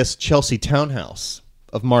mysterious Chelsea townhouse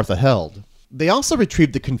of Martha Held. They also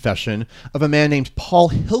retrieved the confession of a man named Paul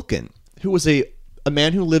Hilken, who was a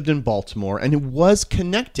man who lived in Baltimore and who was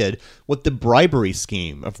connected with the bribery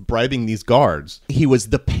scheme of bribing these guards. He was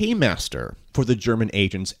the paymaster for the German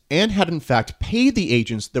agents and had in fact paid the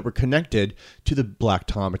agents that were connected to the Black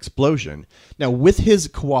Tom explosion. Now, with his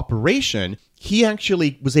cooperation, he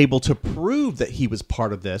actually was able to prove that he was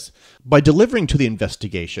part of this by delivering to the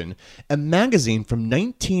investigation a magazine from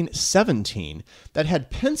 1917 that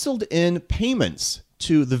had penciled in payments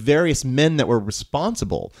to the various men that were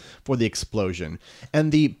responsible for the explosion.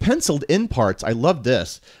 And the penciled in parts, I love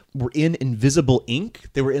this, were in invisible ink.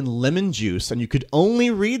 They were in lemon juice, and you could only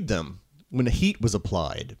read them when heat was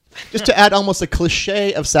applied. Just to add almost a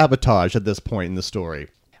cliche of sabotage at this point in the story.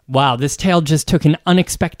 Wow, this tale just took an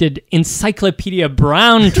unexpected Encyclopedia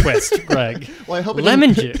Brown twist, Greg. Well, I hope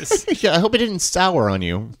lemon juice. Yeah, I hope it didn't sour on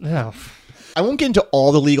you. Oh. I won't get into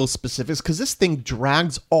all the legal specifics because this thing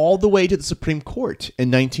drags all the way to the Supreme Court in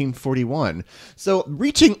 1941. So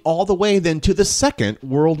reaching all the way then to the Second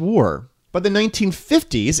World War. By the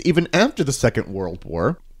 1950s, even after the Second World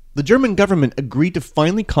War, the German government agreed to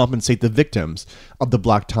finally compensate the victims of the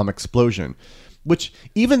Black Tom explosion, which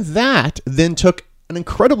even that then took an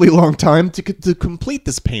incredibly long time to complete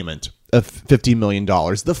this payment of $50 million.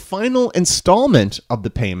 The final installment of the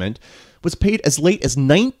payment was paid as late as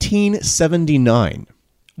 1979.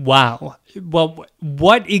 Wow. Well,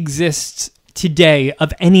 what exists today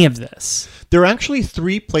of any of this? There are actually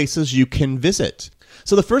 3 places you can visit.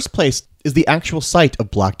 So the first place is the actual site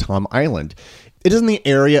of Black Tom Island. It is in the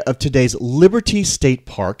area of today's Liberty State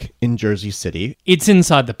Park in Jersey City. It's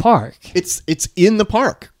inside the park. It's in the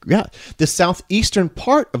park, yeah. The southeastern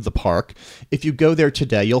part of the park, if you go there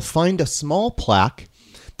today, you'll find a small plaque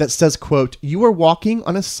that says, quote, "You are walking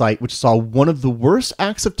on a site which saw one of the worst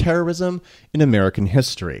acts of terrorism in American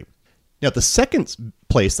history." Now, the second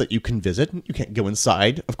place that you can visit, you can't go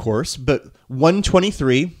inside, of course, but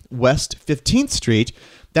 123 West 15th Street,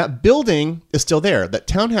 that building is still there. That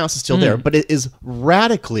townhouse is still there, but it is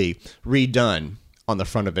radically redone on the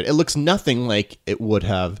front of it. It looks nothing like it would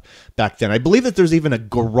have back then. I believe that there's even a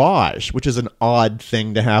garage, which is an odd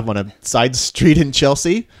thing to have on a side street in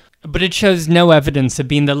Chelsea. But it shows no evidence of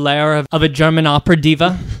being the lair of a German opera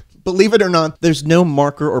diva. Believe it or not, there's no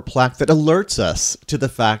marker or plaque that alerts us to the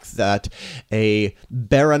fact that a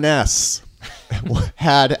baroness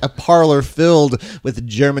had a parlor filled with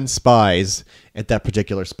German spies at that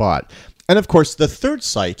particular spot. And of course, the third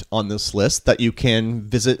site on this list that you can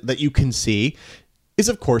visit, that you can see, is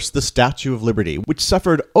of course the Statue of Liberty, which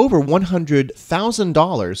suffered over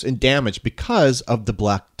 $100,000 in damage because of the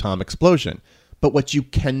Black Tom explosion. But what you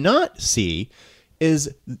cannot see is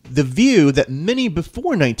the view that many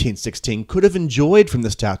before 1916 could have enjoyed from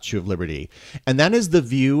the Statue of Liberty, and that is the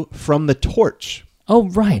view from the torch. Oh,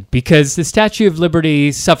 right, because the Statue of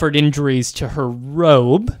Liberty suffered injuries to her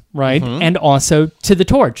robe, right, and also to the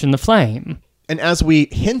torch and the flame. And as we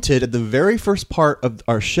hinted at the very first part of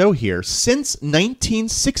our show here, since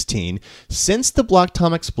 1916, since the Black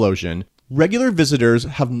Tom explosion, regular visitors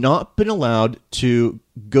have not been allowed to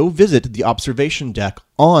go visit the observation deck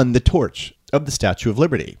on the torch of the Statue of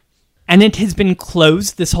Liberty. And it has been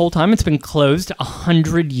closed this whole time? It's been closed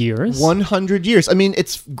 100 years? 100 years. I mean,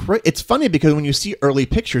 it's great. It's funny because when you see early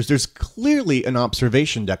pictures, there's clearly an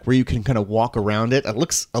observation deck where you can kind of walk around it. It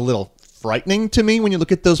looks a little frightening to me when you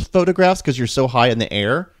look at those photographs because you're so high in the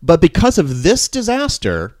air. But because of this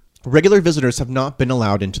disaster, regular visitors have not been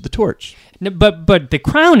allowed into the torch. No, but the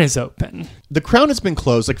crown is open. The crown has been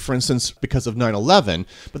closed, like for instance, because of 9/11,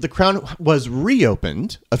 but the crown was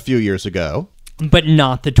reopened a few years ago. But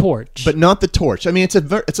not the torch. But not the torch. I mean, it's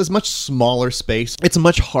a much smaller space. It's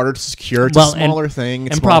much harder to secure. It's a smaller thing.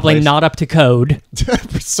 It's and probably not up to code.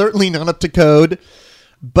 Certainly not up to code.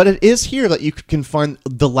 But it is here that you can find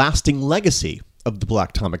the lasting legacy of the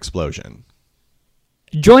Black Tom explosion.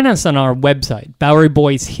 Join us on our website,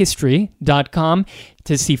 BoweryBoysHistory.com,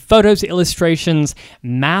 to see photos, illustrations,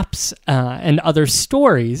 maps, and other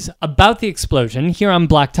stories about the explosion here on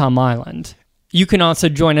Black Tom Island. You can also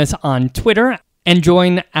join us on Twitter and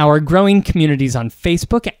join our growing communities on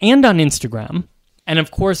Facebook and on Instagram. And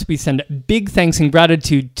of course, we send big thanks and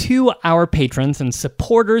gratitude to our patrons and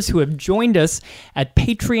supporters who have joined us at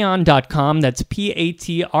patreon.com. That's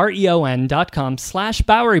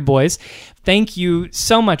patreon.com/Bowery Boys. Thank you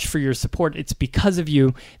so much for your support. It's because of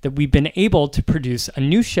you that we've been able to produce a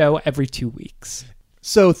new show every 2 weeks.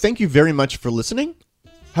 So thank you very much for listening.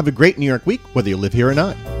 Have a great New York week, whether you live here or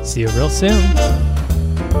not. See you real soon.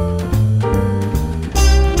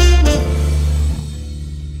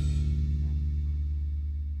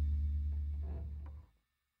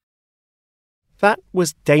 That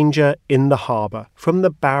was Danger in the Harbour from the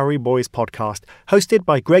Bowery Boys podcast, hosted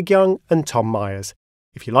by Greg Young and Tom Myers.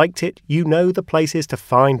 If you liked it, you know the places to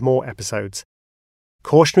find more episodes.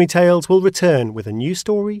 Cautionary Tales will return with a new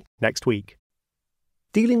story next week.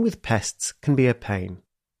 Dealing with pests can be a pain.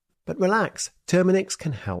 But relax, Terminix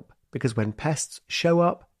can help, because when pests show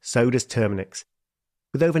up, so does Terminix.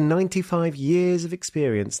 With over 95 years of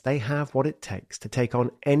experience, they have what it takes to take on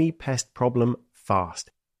any pest problem fast.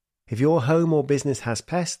 If your home or business has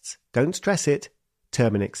pests, don't stress it,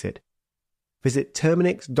 Terminix it. Visit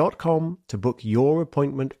Terminix.com to book your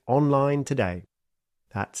appointment online today.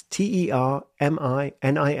 That's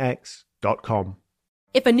TERMINIX.com.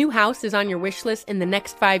 If a new house is on your wish list in the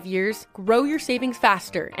next 5 years, grow your savings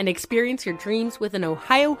faster and experience your dreams with an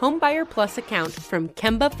Ohio Homebuyer Plus account from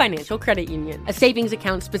Kemba Financial Credit Union. A savings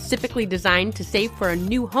account specifically designed to save for a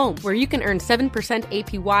new home, where you can earn 7%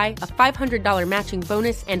 APY, a $500 matching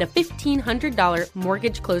bonus, and a $1,500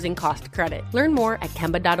 mortgage closing cost credit. Learn more at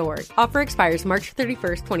Kemba.org. Offer expires March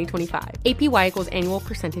 31st, 2025. APY equals annual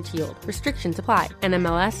percentage yield. Restrictions apply.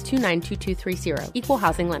 NMLS 292230. Equal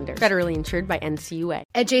housing lender. Federally insured by NCUA.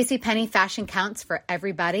 At JCPenney, fashion counts for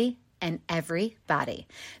everybody and everybody.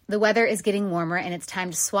 The weather is getting warmer, and it's time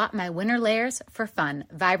to swap my winter layers for fun,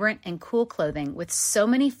 vibrant, and cool clothing. With so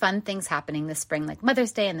many fun things happening this spring, like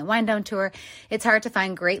Mother's Day and the Wind Down Tour, it's hard to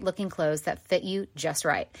find great-looking clothes that fit you just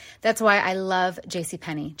right. That's why I love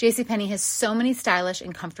JCPenney. JCPenney has so many stylish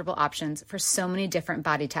and comfortable options for so many different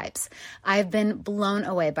body types. I've been blown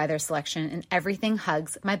away by their selection, and everything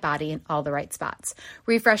hugs my body in all the right spots.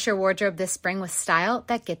 Refresh your wardrobe this spring with style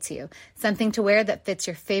that gets you. Something to wear that fits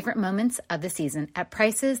your favorite moments of the season at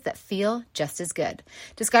prices that feel just as good.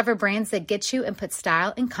 Discover brands that get you and put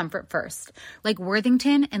style and comfort first, like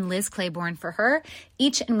Worthington and Liz Claiborne for her,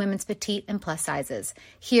 each in women's petite and plus sizes.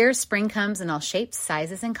 Here, spring comes in all shapes,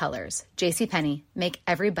 sizes, and colors. JCPenney, make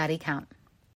everybody count.